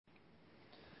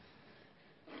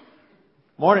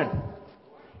Morning.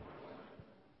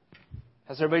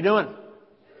 How's everybody doing?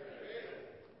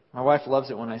 My wife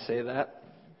loves it when I say that.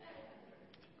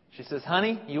 She says,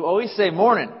 "Honey, you always say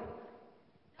morning.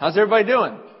 How's everybody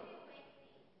doing?"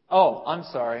 Oh, I'm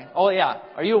sorry. Oh, yeah.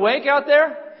 Are you awake out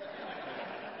there?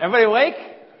 Everybody awake?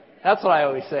 That's what I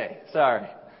always say. Sorry.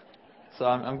 So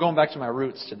I'm going back to my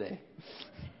roots today.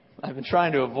 I've been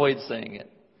trying to avoid saying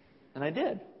it. And I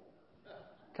did.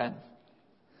 Kind of.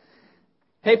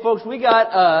 Hey folks, we got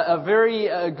a very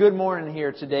good morning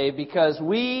here today because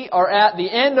we are at the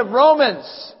end of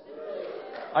Romans.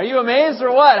 Are you amazed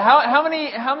or what? How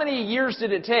many years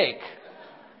did it take?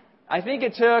 I think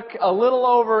it took a little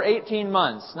over 18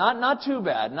 months. Not too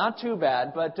bad.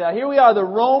 But here we are, the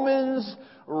Romans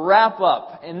wrap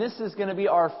up. And this is going to be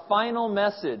our final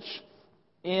message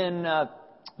in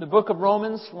the book of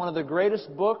Romans, one of the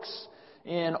greatest books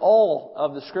in all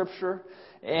of the Scripture.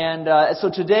 And so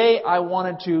today I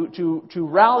wanted to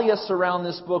rally us around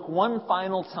this book one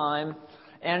final time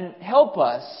and help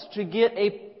us to get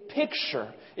a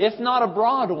picture, if not a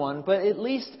broad one, but at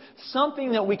least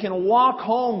something that we can walk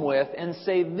home with and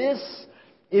say, this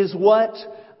is what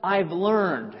I've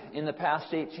learned in the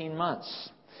past 18 months.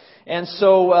 And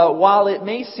so while it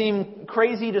may seem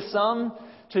crazy to some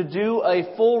to do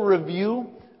a full review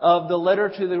of the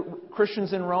letter to the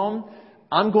Christians in Rome,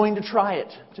 I'm going to try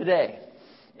it today.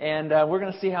 And we're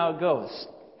going to see how it goes.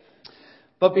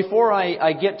 But before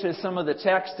I get to some of the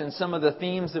text and some of the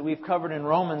themes that we've covered in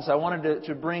Romans, I wanted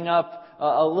to bring up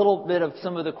a little bit of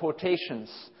some of the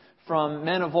quotations from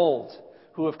men of old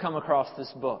who have come across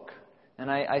this book.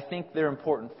 And I think they're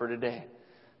important for today.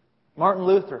 Martin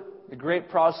Luther, the great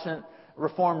Protestant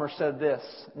reformer, said this: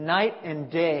 "Night and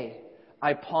day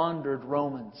I pondered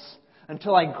Romans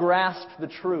until I grasped the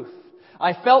truth.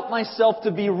 I felt myself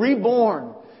to be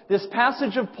reborn. This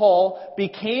passage of Paul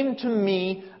became to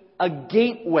me a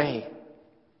gateway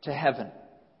to heaven."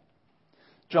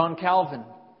 John Calvin,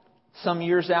 some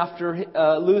years after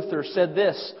Luther, said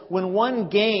this: "When one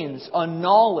gains a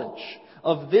knowledge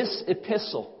of this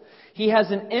epistle, he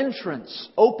has an entrance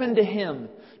open to him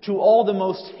to all the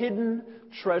most hidden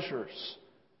treasures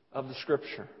of the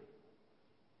Scripture."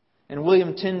 And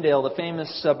William Tyndale, the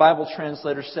famous Bible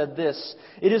translator, said this: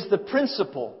 "It is the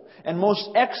principal and most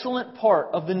excellent part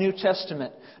of the New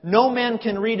Testament. No man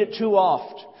can read it too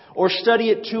oft or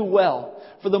study it too well.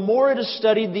 For the more it is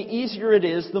studied, the easier it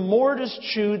is. The more it is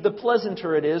chewed, the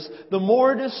pleasanter it is. The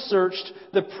more it is searched,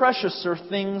 the preciouser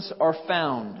things are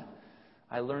found."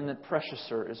 I learned that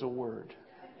preciouser is a word.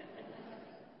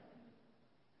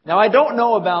 Now, I don't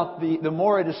know about the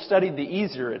more it is studied, the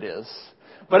easier it is.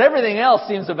 But everything else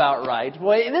seems about right.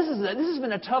 Boy, this has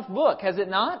been a tough book, has it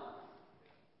not?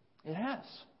 It has.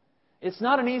 It's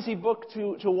not an easy book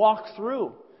to walk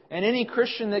through. And any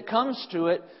Christian that comes to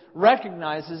it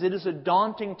recognizes it is a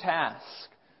daunting task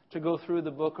to go through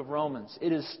the book of Romans.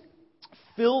 It is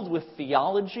filled with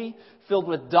theology, filled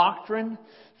with doctrine,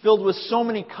 filled with so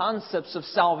many concepts of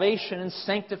salvation and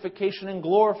sanctification and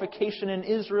glorification in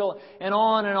Israel, and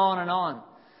on and on and on.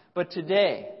 But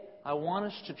today, I want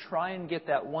us to try and get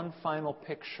that one final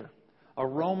picture, a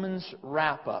Romans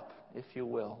wrap-up, if you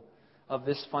will, of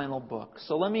this final book.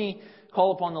 So let me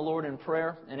call upon the Lord in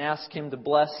prayer and ask Him to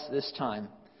bless this time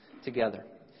together.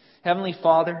 Heavenly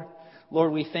Father,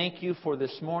 Lord, we thank You for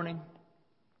this morning.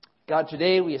 God,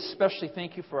 today we especially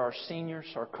thank You for our seniors,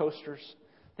 our coasters.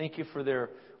 Thank You for their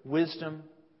wisdom.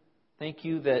 Thank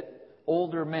You that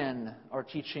older men are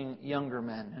teaching younger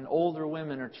men, and older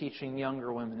women are teaching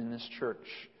younger women in this church.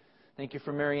 Thank You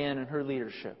for Marianne and her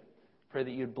leadership. Pray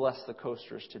that You'd bless the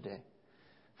coasters today.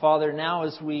 Father, now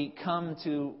as we come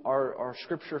to our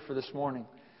Scripture for this morning,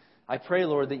 I pray,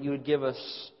 Lord, that You would give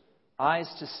us eyes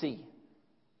to see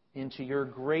into Your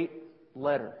great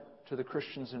letter to the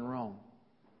Christians in Rome.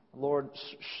 Lord,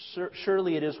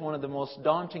 surely it is one of the most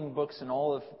daunting books in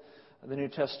all of the New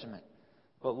Testament.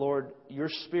 But Lord, Your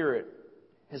Spirit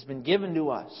has been given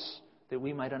to us that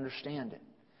we might understand it.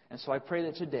 And so I pray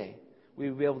that today we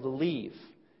will be able to leave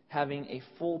having a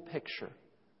full picture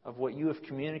of what You have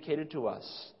communicated to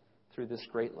us through this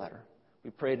great letter. We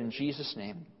pray it in Jesus'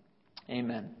 name.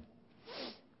 Amen.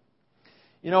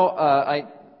 You know,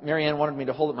 Marianne wanted me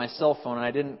to hold up my cell phone, and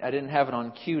I didn't have it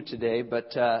on cue today,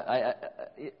 but I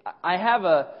have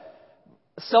a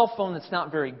cell phone that's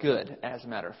not very good, as a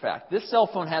matter of fact. This cell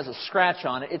phone has a scratch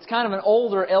on it. It's kind of an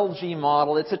older LG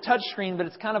model. It's a touchscreen, but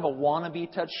it's kind of a wannabe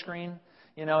touchscreen.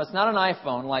 You know, it's not an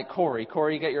iPhone like Corey.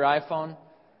 Corey, you got your iPhone?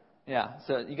 Yeah.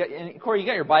 So Corey, you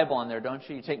got your Bible on there, don't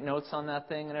you? You take notes on that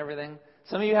thing and everything?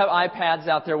 Some of you have iPads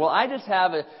out there. Well, I just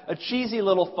have a cheesy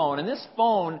little phone. And this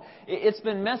phone, it's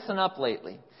been messing up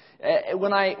lately.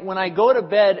 When I go to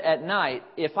bed at night,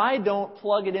 if I don't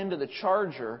plug it into the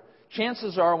charger,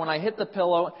 chances are when I hit the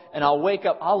pillow and I'll wake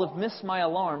up, I'll have missed my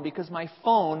alarm because my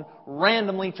phone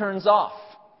randomly turns off.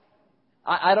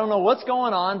 I don't know what's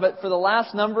going on, but for the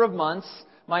last number of months,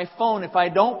 my phone, if I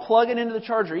don't plug it into the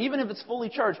charger, even if it's fully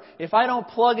charged, if I don't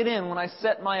plug it in when I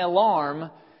set my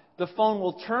alarm, the phone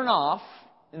will turn off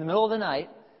in the middle of the night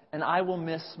and I will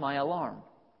miss my alarm.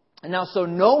 And now, so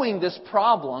knowing this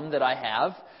problem that I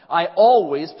have, I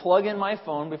always plug in my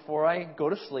phone before I go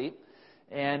to sleep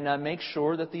and make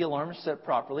sure that the alarm is set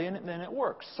properly, and then it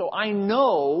works. So I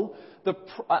know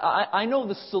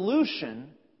the solution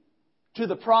to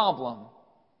the problem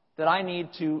that I need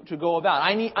to go about.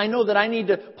 I know that I need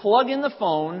to plug in the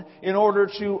phone in order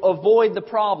to avoid the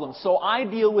problem. So I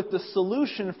deal with the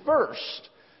solution first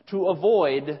to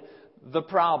avoid the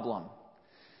problem.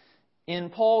 In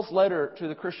Paul's letter to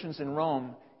the Christians in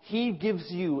Rome, he gives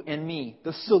you and me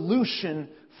the solution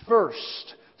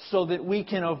first so that we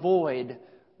can avoid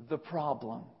the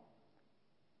problem.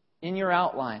 In your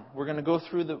outline, we're going to go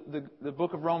through the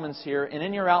book of Romans here, and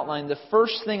in your outline, the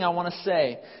first thing I want to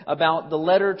say about the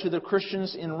letter to the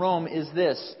Christians in Rome is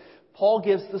this. Paul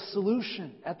gives the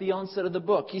solution at the onset of the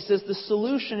book. He says the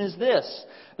solution is this: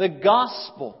 the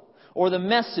gospel, or the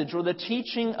message, or the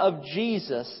teaching of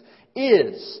Jesus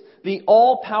is the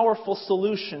all-powerful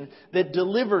solution that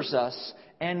delivers us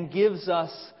and gives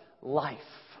us life.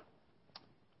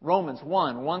 Romans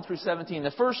 1 through 17. The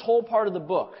first whole part of the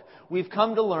book, we've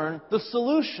come to learn the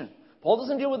solution. Paul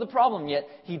doesn't deal with the problem yet.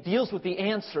 He deals with the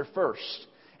answer first.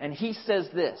 And he says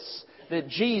this, that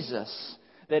Jesus,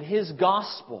 that His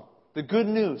gospel, the good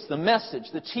news, the message,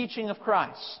 the teaching of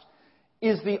Christ,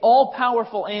 is the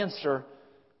all-powerful answer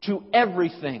to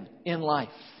everything in life.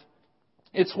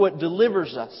 It's what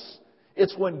delivers us.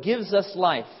 It's what gives us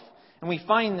life. And we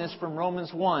find this from Romans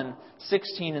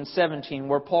 1:16 and 17,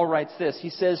 where Paul writes this.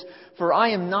 He says, "For I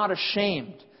am not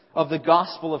ashamed of the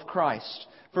gospel of Christ,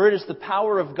 for it is the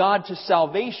power of God to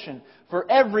salvation for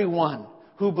everyone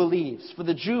who believes, for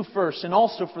the Jew first and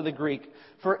also for the Greek.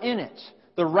 For in it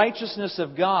the righteousness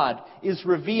of God is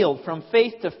revealed from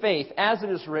faith to faith, as it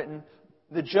is written,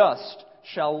 the just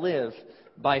shall live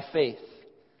by faith."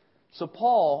 So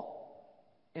Paul,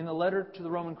 in the letter to the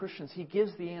Roman Christians, he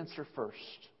gives the answer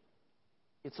first.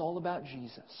 It's all about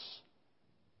Jesus.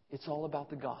 It's all about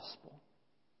the gospel.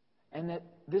 And that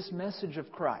this message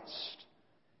of Christ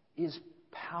is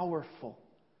powerful.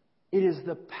 It is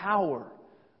the power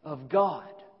of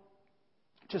God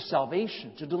to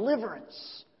salvation, to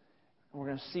deliverance. And we're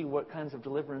going to see what kinds of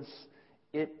deliverance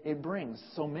it brings.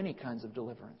 So many kinds of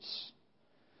deliverance.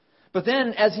 But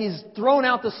then, as he's thrown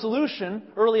out the solution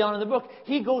early on in the book,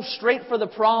 he goes straight for the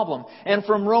problem. And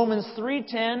from Romans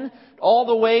 3:10 all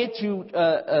the way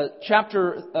to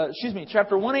chapter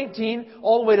 1:18,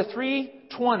 all the way to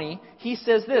 3:20, he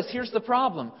says this. Here's the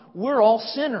problem: we're all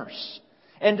sinners,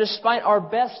 and despite our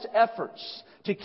best efforts